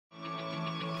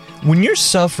When you're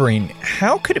suffering,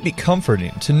 how could it be comforting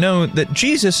to know that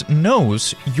Jesus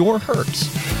knows your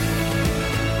hurts?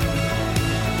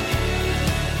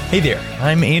 Hey there,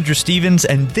 I'm Andrew Stevens,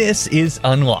 and this is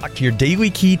Unlocked, your daily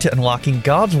key to unlocking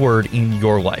God's Word in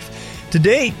your life.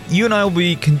 Today, you and I will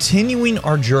be continuing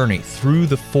our journey through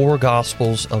the four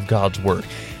Gospels of God's Word.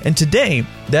 And today,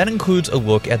 that includes a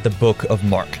look at the book of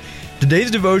Mark.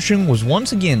 Today's devotion was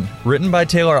once again written by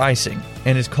Taylor Ising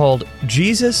and is called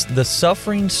Jesus the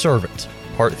Suffering Servant,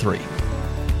 Part 3.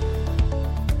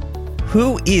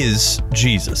 Who is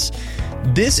Jesus?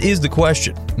 This is the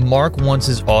question Mark wants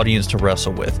his audience to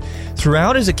wrestle with.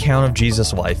 Throughout his account of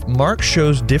Jesus' life, Mark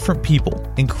shows different people,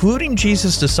 including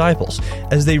Jesus' disciples,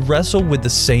 as they wrestle with the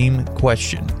same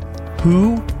question.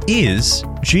 Who is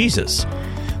Jesus?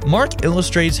 Mark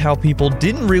illustrates how people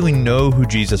didn't really know who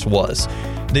Jesus was.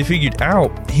 They figured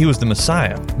out he was the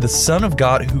Messiah, the Son of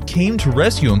God who came to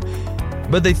rescue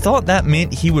him, but they thought that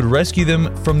meant he would rescue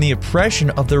them from the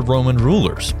oppression of their Roman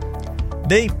rulers.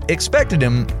 They expected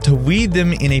him to lead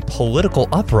them in a political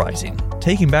uprising,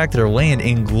 taking back their land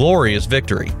in glorious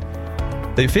victory.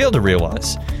 They failed to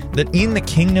realize that in the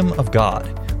kingdom of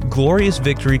God, glorious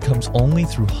victory comes only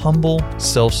through humble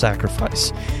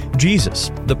self-sacrifice.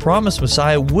 Jesus, the promised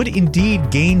Messiah, would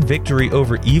indeed gain victory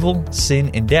over evil,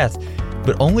 sin, and death,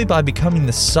 but only by becoming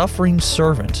the suffering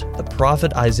servant the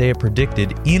prophet Isaiah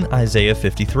predicted in Isaiah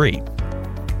 53.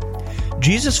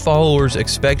 Jesus' followers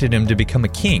expected him to become a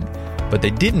king, but they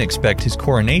didn't expect his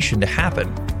coronation to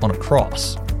happen on a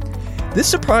cross. This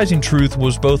surprising truth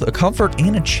was both a comfort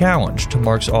and a challenge to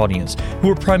Mark's audience, who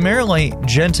were primarily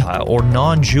Gentile or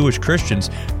non-Jewish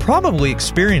Christians, probably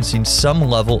experiencing some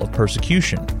level of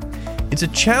persecution. It's a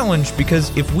challenge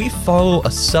because if we follow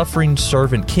a suffering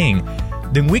servant king,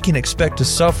 then we can expect to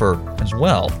suffer as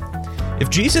well. If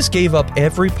Jesus gave up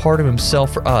every part of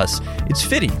himself for us, it's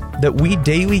fitting that we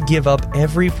daily give up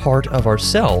every part of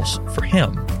ourselves for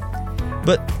him.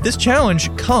 But this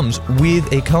challenge comes with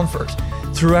a comfort.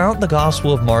 Throughout the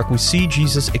Gospel of Mark, we see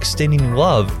Jesus extending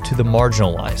love to the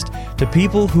marginalized, to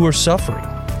people who are suffering.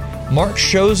 Mark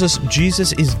shows us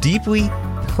Jesus is deeply,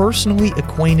 personally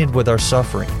acquainted with our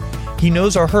suffering. He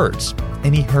knows our hurts,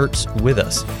 and he hurts with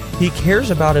us. He cares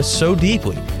about us so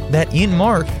deeply that in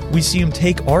Mark, we see him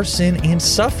take our sin and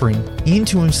suffering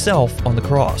into himself on the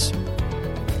cross.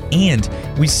 And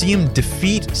we see him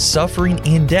defeat suffering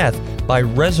and death by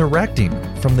resurrecting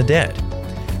from the dead.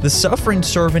 The suffering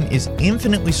servant is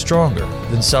infinitely stronger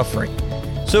than suffering.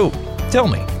 So, tell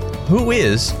me, who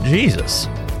is Jesus?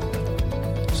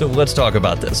 So let's talk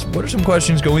about this. What are some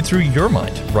questions going through your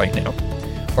mind right now?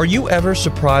 Are you ever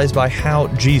surprised by how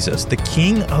Jesus, the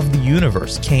King of the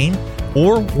universe, came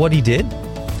or what he did?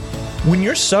 When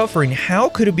you're suffering, how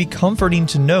could it be comforting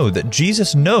to know that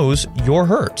Jesus knows your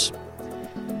hurts?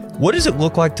 What does it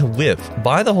look like to live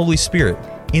by the Holy Spirit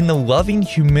in the loving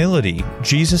humility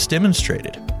Jesus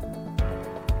demonstrated?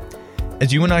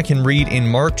 As you and I can read in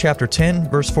Mark chapter 10,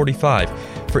 verse 45,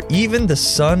 "For even the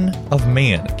Son of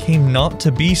Man came not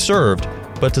to be served,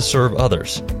 but to serve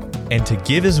others, and to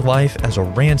give his life as a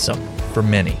ransom for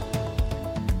many."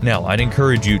 Now, I'd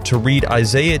encourage you to read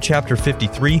Isaiah chapter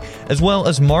 53, as well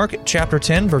as Mark chapter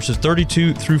 10, verses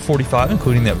 32 through 45,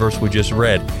 including that verse we just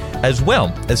read, as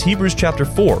well as Hebrews chapter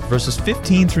 4, verses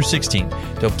 15 through 16,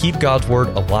 to help keep God's Word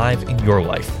alive in your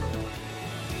life.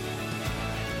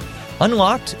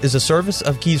 Unlocked is a service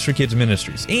of Keys for Kids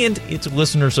Ministries, and it's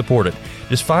listener-supported.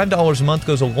 Just $5 a month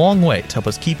goes a long way to help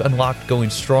us keep Unlocked going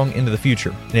strong into the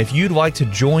future. And if you'd like to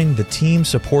join the team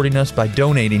supporting us by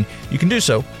donating, you can do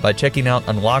so by checking out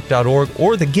unlocked.org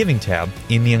or the Giving tab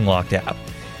in the Unlocked app.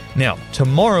 Now,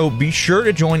 tomorrow, be sure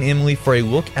to join Emily for a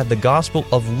look at the Gospel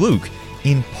of Luke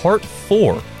in Part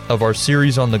 4 of our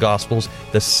series on the Gospels,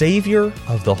 The Savior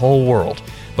of the Whole World.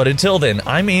 But until then,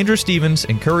 I'm Andrew Stevens,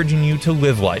 encouraging you to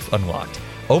live life unlocked,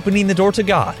 opening the door to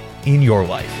God in your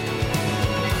life.